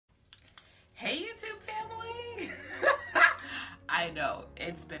Hey YouTube family! I know,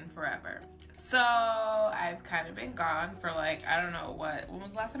 it's been forever. So, I've kind of been gone for like, I don't know when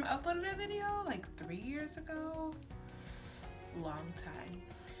was the last time I uploaded a video? Like 3 years ago? Long time.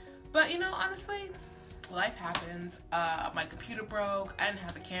 But you know, honestly, life happens. My computer broke, I didn't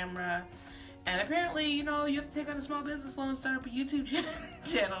have a camera. And apparently, you know, you have to take out a small business loan and start up a YouTube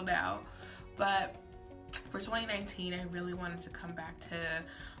channel now. But for 2019, I really wanted to come back to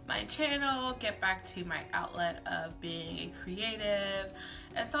my channel, get back to my outlet of being a creative.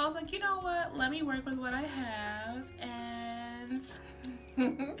 And so I was like, you know what, let me work with what I have, and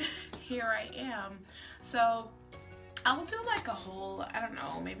here I am. So I'll do like a whole, I don't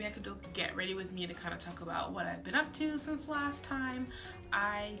know, maybe I could do get ready with me to kind of talk about what I've been up to since last time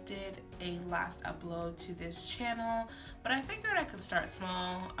I did a last upload to this channel. But I figured I could start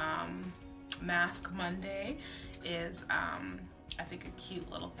small. Mask Monday is I think a cute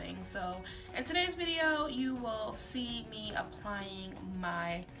little thing. So in today's video you will see me applying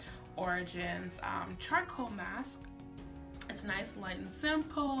my Origins charcoal mask. It's nice, light, and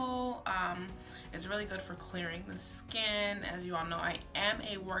simple. It's really good for clearing the skin. As you all know, I am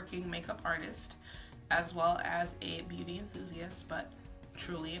a working makeup artist as well as a beauty enthusiast, but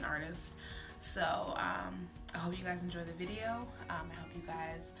truly an artist. So I hope you guys enjoy the video. I hope you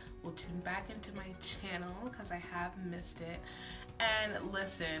guys will tune back into my channel because I have missed it. And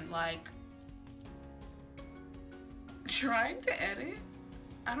listen, like, trying to edit,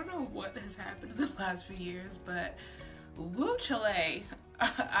 I don't know what has happened in the last few years, but woo chile,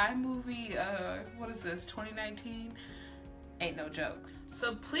 iMovie, what is this, 2019? Ain't no joke.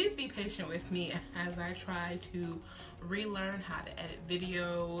 So please be patient with me as I try to relearn how to edit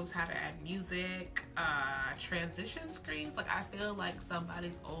videos, how to add music, transition screens. Like, I feel like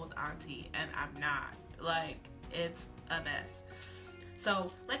somebody's old auntie and I'm not. Like, it's a mess.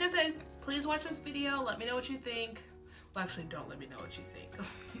 So like I said, please watch this video, let me know what you think. Well, actually, don't let me know what you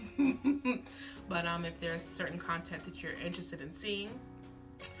think. But if there's certain content that you're interested in seeing,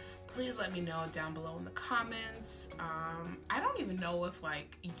 please let me know down below in the comments. I don't even know if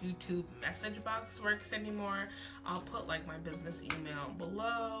like YouTube message box works anymore. I'll put like my business email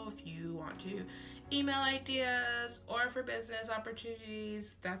below if you want to email ideas or for business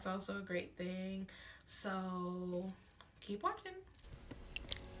opportunities. That's also a great thing. So keep watching.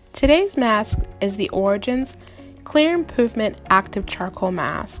 Today's mask is the Origins Clear Improvement Active Charcoal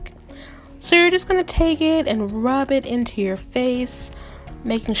Mask. So you're just going to take it and rub it into your face,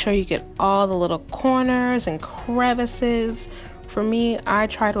 making sure you get all the little corners and crevices. For me, I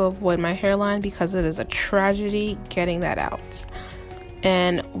try to avoid my hairline because it is a tragedy getting that out.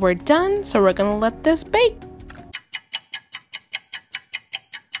 And we're done, so we're going to let this bake.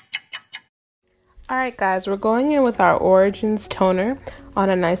 Alright guys, we're going in with our Origins toner on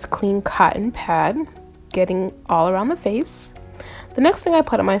a nice clean cotton pad, getting all around the face. The next thing I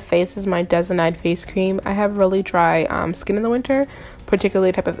put on my face is my Desinide face cream. I have really dry skin in the winter, particularly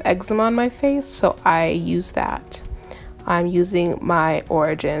a type of eczema on my face, so I use that. I'm using my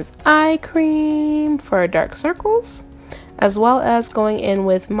Origins eye cream for dark circles, as well as going in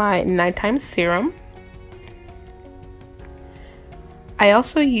with my nighttime serum. I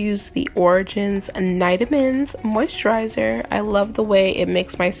also use the Origins Nightamins moisturizer. I love the way it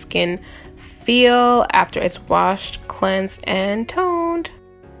makes my skin feel after it's washed, cleansed, and toned.